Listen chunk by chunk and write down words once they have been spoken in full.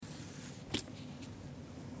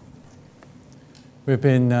We've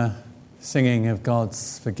been singing of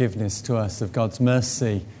God's forgiveness to us, of God's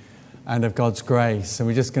mercy and of God's grace. And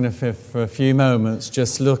we're just going to, for a few moments,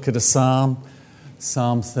 just look at a psalm,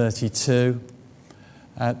 Psalm 32,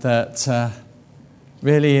 that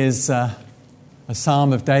really is a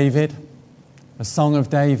psalm of David, a song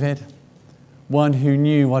of David, one who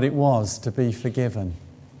knew what it was to be forgiven.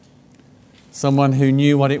 Someone who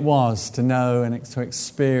knew what it was to know and to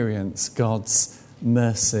experience God's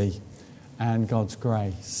mercy and God's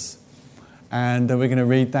grace. And we're going to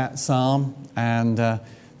read that psalm, and the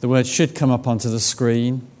words should come up onto the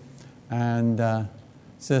screen, and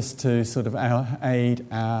just to sort of aid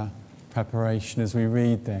our preparation as we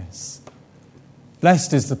read this.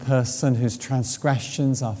 Blessed is the person whose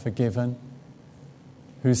transgressions are forgiven,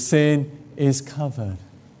 whose sin is covered.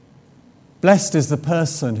 Blessed is the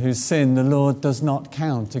person whose sin the Lord does not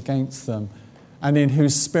count against them, and in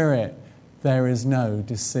whose spirit there is no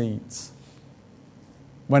deceit.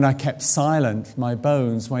 When I kept silent, my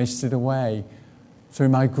bones wasted away through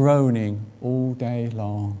my groaning all day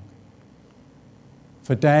long.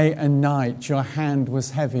 For day and night your hand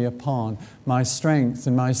was heavy upon my strength,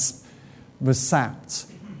 and was sapped,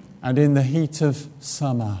 and in the heat of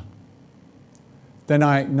summer. Then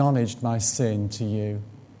I acknowledged my sin to you,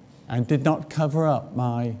 and did not cover up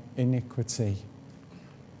my iniquity.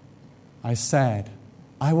 I said,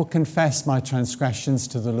 I will confess my transgressions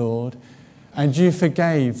to the Lord, and you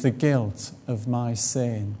forgave the guilt of my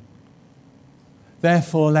sin.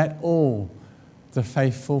 Therefore let all the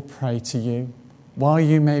faithful pray to you, while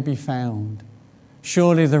you may be found.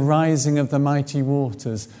 Surely the rising of the mighty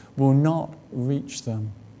waters will not reach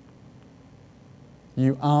them.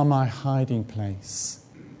 You are my hiding place.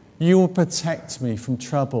 You will protect me from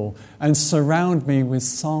trouble and surround me with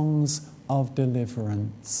songs of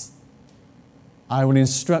deliverance. I will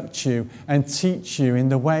instruct you and teach you in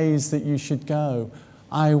the ways that you should go.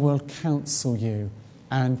 I will counsel you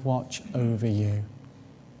and watch over you.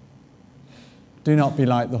 Do not be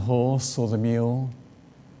like the horse or the mule,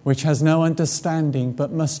 which has no understanding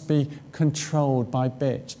but must be controlled by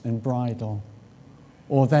bit and bridle,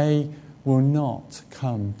 or they will not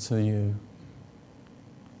come to you.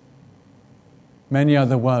 Many are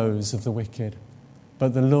the woes of the wicked,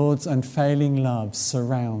 but the Lord's unfailing love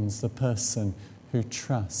surrounds the person who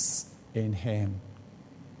trusts in him.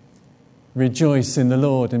 Rejoice in the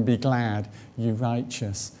Lord and be glad, you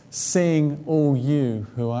righteous. Sing, all you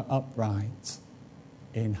who are upright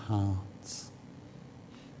in heart.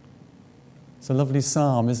 It's a lovely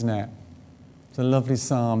psalm, isn't it? It's a lovely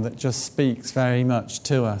psalm that just speaks very much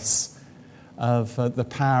to us of the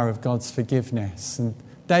power of God's forgiveness. And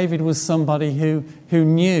David was somebody who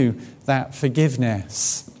knew that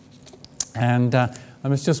forgiveness. And I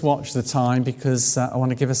must just watch the time because I want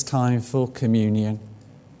to give us time for communion.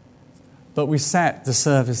 But we set the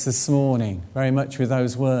service this morning very much with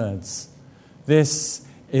those words. This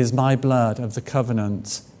is my blood of the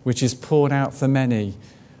covenant, which is poured out for many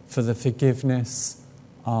for the forgiveness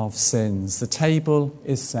of sins. The table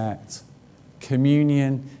is set.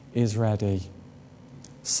 Communion is ready.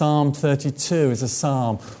 Psalm 32 is a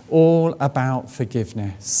psalm all about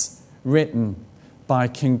forgiveness, written by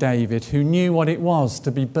King David, who knew what it was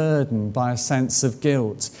to be burdened by a sense of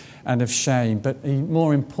guilt and of shame. But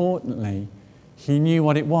more importantly, he knew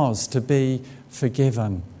what it was to be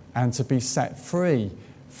forgiven and to be set free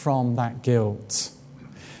from that guilt.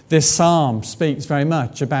 This psalm speaks very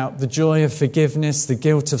much about the joy of forgiveness, the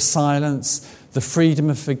guilt of silence, the freedom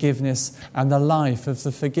of forgiveness, and the life of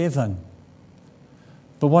the forgiven.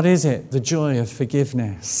 But what is it, the joy of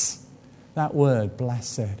forgiveness? That word,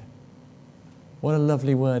 blessed. What a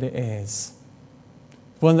lovely word it is.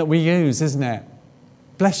 One that we use, isn't it?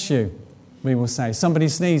 Bless you, we will say. Somebody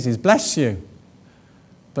sneezes, bless you.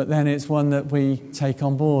 But then it's one that we take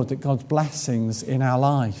on board, that God's blessings in our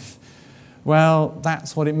life. Well,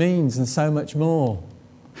 that's what it means, and so much more.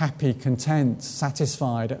 Happy, content,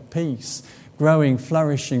 satisfied, at peace, growing,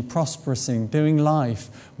 flourishing, prospering, doing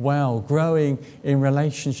life well, growing in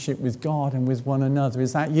relationship with God and with one another.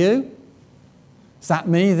 Is that you? Is that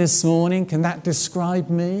me this morning? Can that describe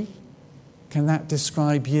me? Can that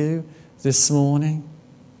describe you this morning?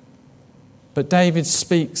 But David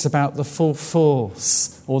speaks about the full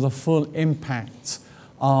force or the full impact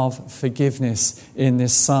of forgiveness in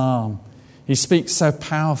this psalm. He speaks so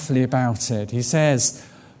powerfully about it. He says,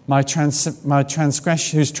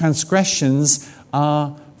 whose transgressions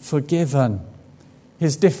are forgiven.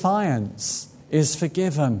 His defiance is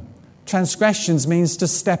forgiven. Transgressions means to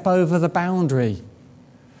step over the boundary,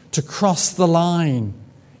 to cross the line.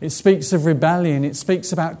 It speaks of rebellion. It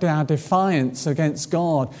speaks about our defiance against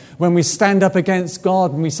God. When we stand up against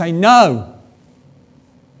God and we say, no,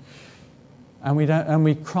 and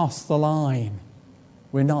we cross the line.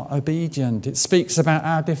 We're not obedient. It speaks about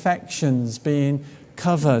our defections being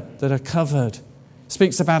covered, that are covered. It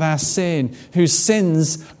speaks about our sin, whose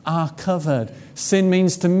sins are covered. Sin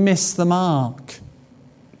means to miss the mark.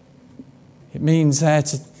 It means there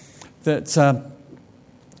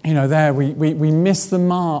we miss the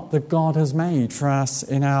mark that God has made for us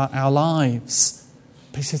in our lives.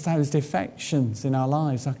 But he says those defections in our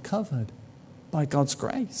lives are covered by God's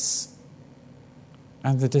grace.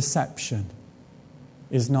 And the deception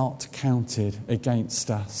is not counted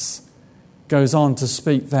against us. Goes on to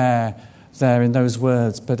speak there in those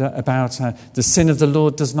words, but about the sin of the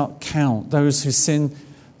Lord does not count. Those whose sin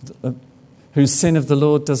of the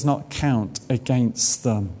Lord does not count against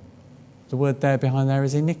them. The word there behind there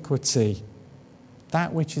is iniquity.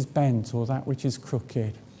 That which is bent or that which is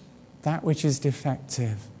crooked. That which is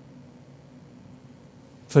defective.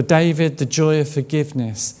 For David, the joy of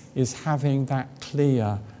forgiveness is having that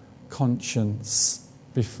clear conscience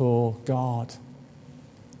before God.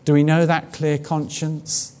 Do we know that clear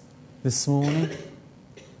conscience this morning?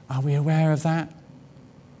 Are we aware of that?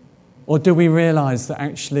 Or do we realise that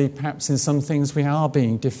actually perhaps in some things we are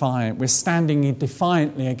being defiant? We're standing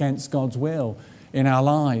defiantly against God's will in our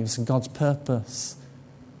lives and God's purpose?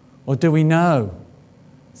 Or do we know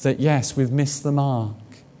that yes, we've missed the mark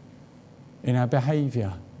in our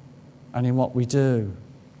behaviour and in what we do?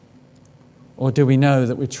 Or do we know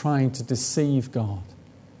that we're trying to deceive God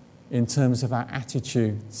in terms of our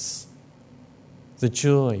attitudes? The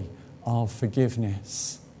joy of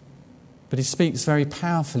forgiveness. But he speaks very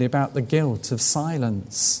powerfully about the guilt of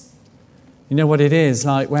silence. You know what it is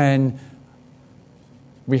like when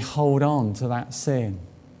we hold on to that sin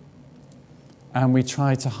and we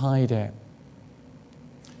try to hide it.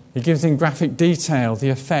 He gives in graphic detail the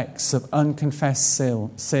effects of unconfessed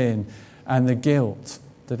sin and the guilt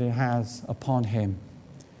that it has upon him.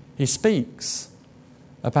 He speaks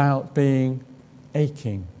about being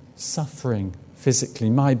aching, suffering physically.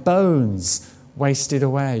 My bones wasted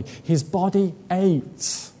away. His body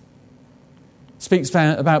ached. Speaks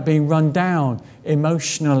about being run down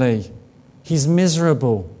emotionally. He's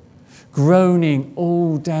miserable, groaning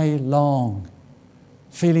all day long,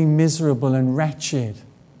 feeling miserable and wretched.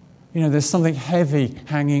 You know, there's something heavy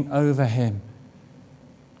hanging over him.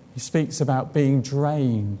 He speaks about being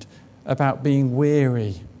drained, about being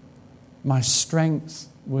weary. My strength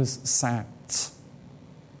was sapped.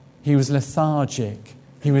 He was lethargic.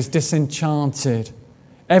 He was disenchanted.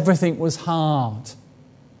 Everything was hard.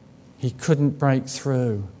 He couldn't break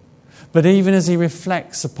through. But even as he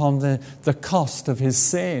reflects upon the cost of his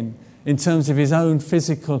sin in terms of his own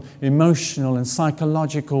physical, emotional and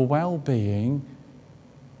psychological well-being,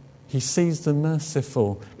 he sees the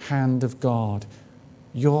merciful hand of God.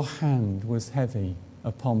 Your hand was heavy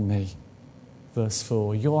upon me. Verse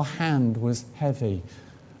 4, your hand was heavy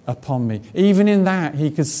upon me. Even in that, he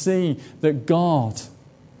could see that God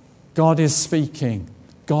is speaking.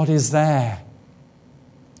 God is there.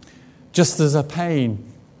 Just as a pain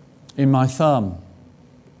in my thumb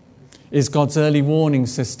is God's early warning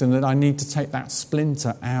system that I need to take that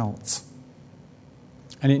splinter out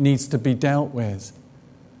and it needs to be dealt with.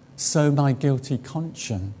 So my guilty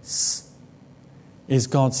conscience is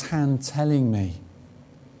God's hand telling me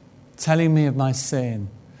of my sin,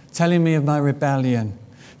 telling me of my rebellion,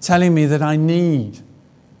 telling me that I need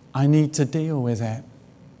to deal with it.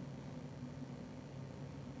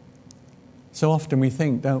 So often we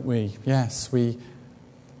think, don't we? Yes,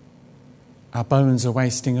 our bones are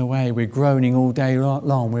wasting away. We're groaning all day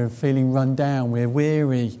long. We're feeling run down. We're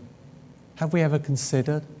weary. Have we ever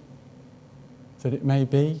considered that it may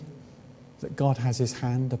be that God has his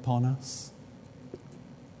hand upon us?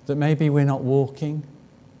 That maybe we're not walking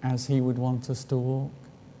as he would want us to walk?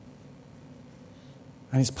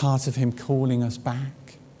 And it's part of him calling us back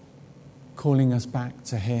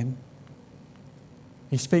to him.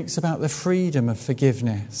 He speaks about the freedom of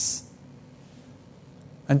forgiveness.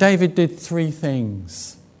 And David did three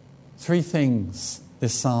things. Three things,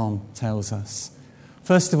 this psalm tells us.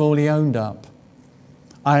 First of all, he owned up.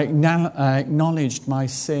 I acknowledged my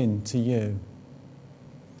sin to you.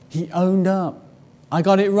 He owned up. I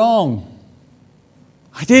got it wrong.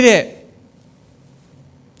 I did it.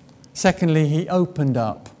 Secondly, he opened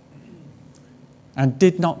up and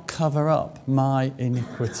did not cover up my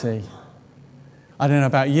iniquity. I don't know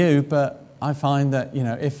about you, but I find that,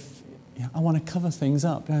 if I want to cover things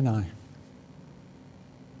up, don't I?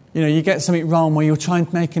 You get something wrong where you're trying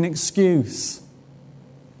to make an excuse.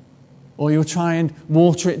 Or you'll try and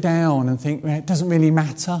water it down and think, it doesn't really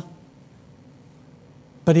matter.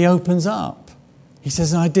 But he opens up. He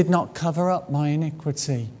says, I did not cover up my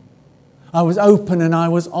iniquity. I was open and I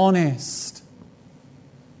was honest.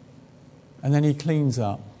 And then he cleans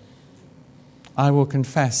up. I will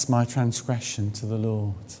confess my transgression to the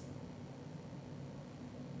Lord.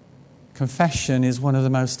 Confession is one of the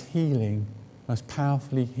most healing, most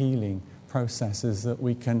powerfully healing processes that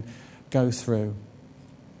we can go through.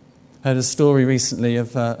 I heard a story recently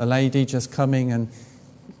of a lady just coming, and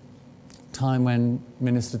time when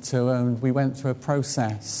ministered to her, and we went through a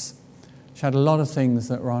process. She had a lot of things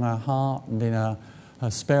that were on her heart and in her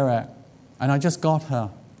spirit, and I just got her,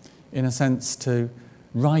 in a sense, to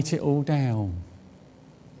write it all down.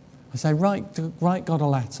 I say, write God a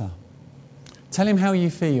letter. Tell him how you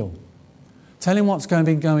feel. Tell him what's going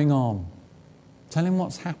to be going on. Tell him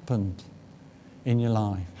what's happened in your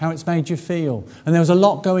life, how it's made you feel. And there was a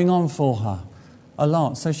lot going on for her, a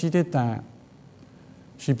lot. So she did that.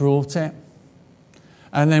 She brought it.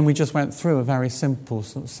 And then we just went through a very simple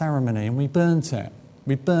sort of ceremony, and we burnt it.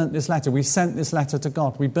 We burnt this letter. We sent this letter to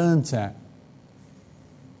God. We burnt it.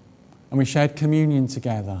 And we shared communion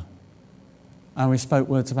together. And we spoke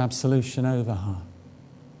words of absolution over her.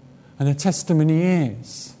 And the testimony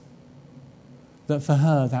is that for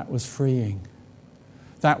her that was freeing.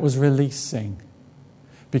 That was releasing.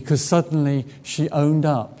 Because suddenly she owned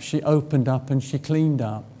up, she opened up, and she cleaned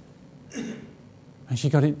up. And she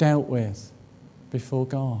got it dealt with before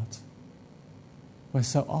God. Where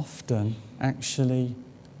so often, actually,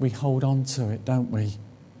 we hold on to it, don't we?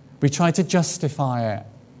 We try to justify it.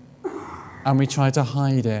 And we try to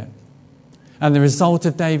hide it. And the result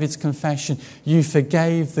of David's confession, you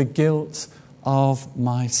forgave the guilt of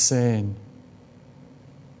my sin.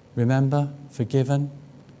 Remember, forgiven?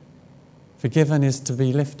 Forgiven is to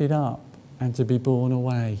be lifted up and to be borne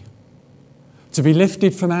away. To be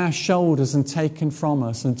lifted from our shoulders and taken from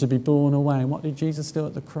us and to be borne away. And what did Jesus do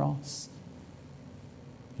at the cross?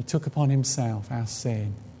 He took upon himself our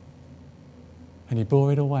sin and he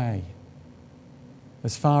bore it away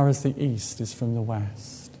as far as the east is from the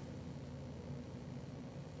west.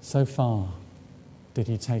 So far did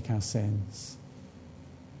he take our sins.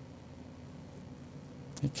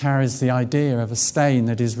 It carries the idea of a stain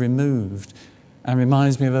that is removed and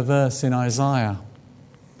reminds me of a verse in Isaiah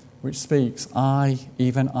which speaks, I,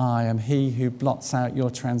 even I, am he who blots out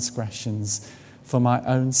your transgressions for my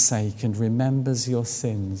own sake and remembers your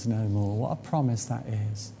sins no more. What a promise that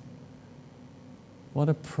is. What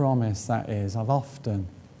a promise that is. I've often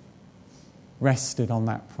rested on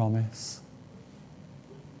that promise.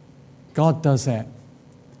 God does it.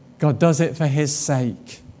 God does it for his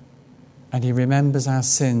sake. And he remembers our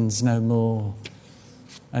sins no more.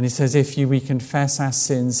 And he says, if we confess our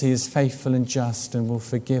sins, he is faithful and just and will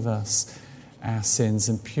forgive us our sins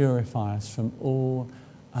and purify us from all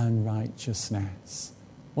unrighteousness.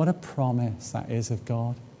 What a promise that is of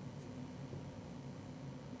God.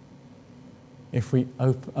 If we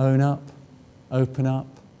own up, open up,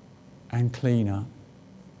 and clean up,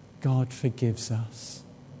 God forgives us.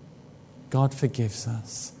 God forgives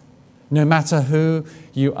us. No matter who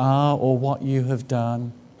you are or what you have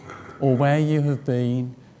done or where you have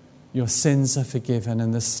been, your sins are forgiven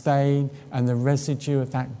and the stain and the residue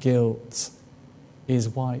of that guilt is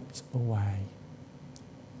wiped away.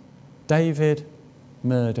 David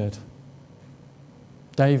murdered.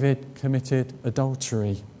 David committed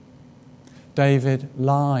adultery. David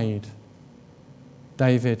lied.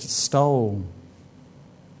 David stole.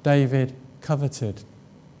 David coveted.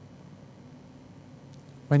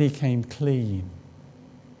 When he came clean,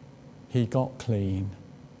 he got clean.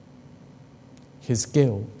 His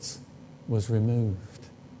guilt was removed.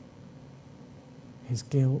 His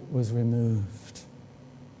guilt was removed.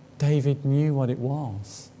 David knew what it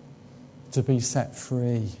was to be set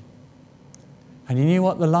free. And he knew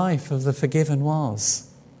what the life of the forgiven was.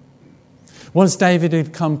 Once David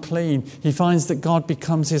had come clean, he finds that God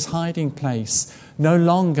becomes his hiding place. No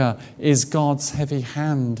longer is God's heavy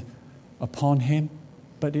hand upon him,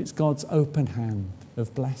 but it's God's open hand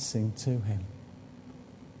of blessing to him.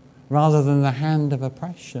 Rather than the hand of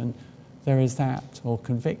oppression, there is that, or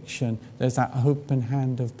conviction, there's that open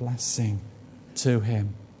hand of blessing to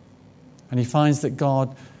him. And he finds that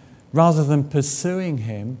God, rather than pursuing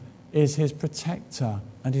him, is his protector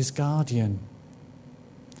and his guardian.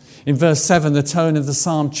 In verse 7, the tone of the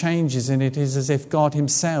psalm changes, and it is as if God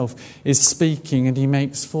himself is speaking, and he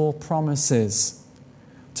makes 4 promises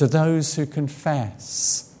to those who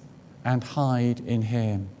confess and hide in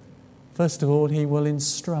him. First of all, he will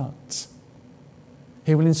instruct.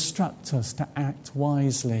 He will instruct us to act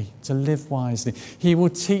wisely, to live wisely. He will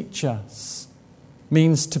teach us,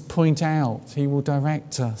 means to point out. He will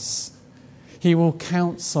direct us. He will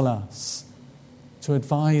counsel us, to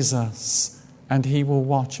advise us, and he will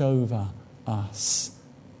watch over us.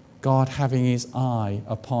 God having his eye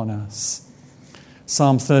upon us.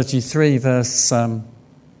 Psalm 33 verse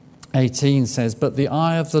 18 says, "But the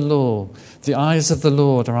eyes of the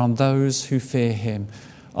Lord are on those who fear him,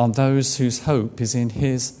 on those whose hope is in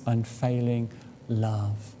his unfailing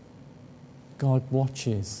love." God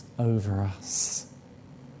watches over us.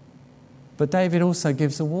 But David also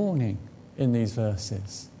gives a warning in these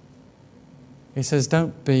verses. He says,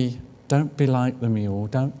 don't be like the mule,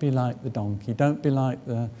 don't be like the donkey, don't be like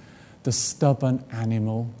the stubborn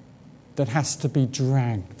animal that has to be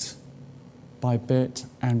dragged by bit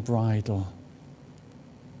and bridle.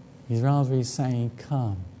 He's saying,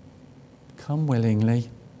 come willingly,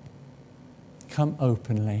 come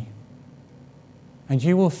openly, and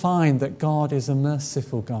you will find that God is a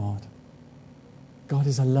merciful God. God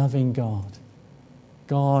is a loving God.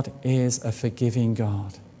 God is a forgiving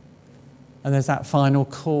God. And there's that final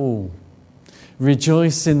call.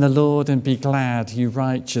 Rejoice in the Lord and be glad, you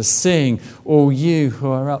righteous. Sing, all you who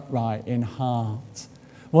are upright in heart.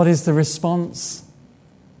 What is the response?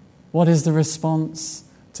 What is the response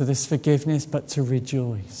to this forgiveness? But to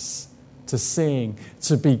rejoice, to sing,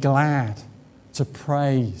 to be glad, to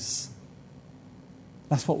praise.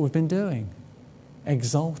 That's what we've been doing.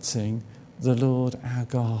 Exalting the Lord our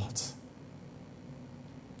God.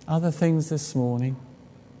 Other things this morning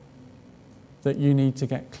that you need to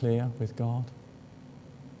get clear with God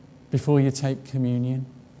before you take communion,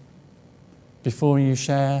 before you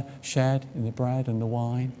shed in the bread and the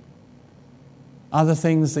wine? Other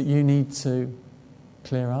things that you need to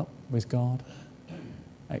clear up with God,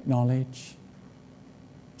 acknowledge,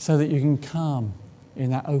 so that you can come in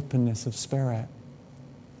that openness of spirit,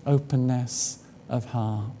 openness of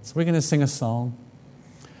heart. We're going to sing a song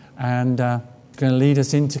and going to lead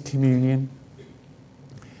us into communion.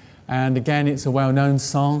 And again, it's a well-known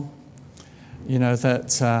song,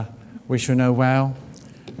 that we shall know well.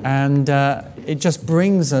 And it just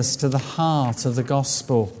brings us to the heart of the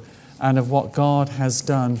gospel and of what God has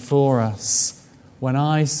done for us. When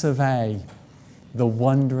I survey the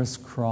wondrous cross